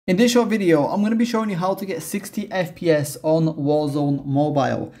In this short video, I'm going to be showing you how to get 60 FPS on Warzone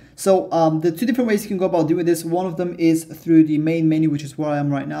Mobile. So the two different ways you can go about doing this. One of them is through the main menu, which is where I am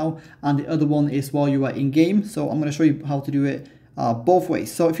right now. And the other one is while you are in game. So I'm going to show you how to do it both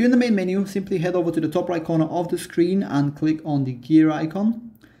ways. So if you're in the main menu, simply head over to the top right corner of the screen and click on the gear icon.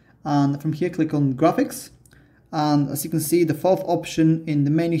 And from here, click on graphics. And as you can see, the fourth option in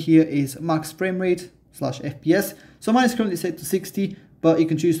the menu here is max frame rate / FPS. So mine is currently set to 60. But you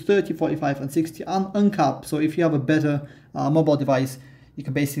can choose 30, 45 and 60 and uncap. So if you have a better mobile device, you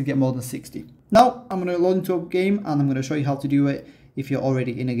can basically get more than 60. Now I'm going to log into a game and I'm going to show you how to do it if you're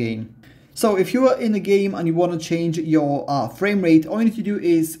already in a game. So if you are in a game and you want to change your frame rate, all you need to do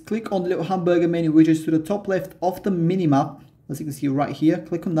is click on the little hamburger menu, which is to the top left of the minimap. As you can see right here,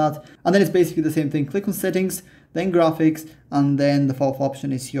 click on that. And then it's basically the same thing. Click on settings, then graphics, and then the fourth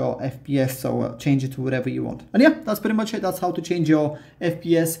option is your FPS. So change it to whatever you want. And yeah, that's pretty much it. That's how to change your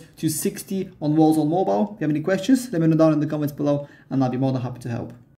FPS to 60 on Warzone Mobile. If you have any questions, let me know down in the comments below and I'll be more than happy to help.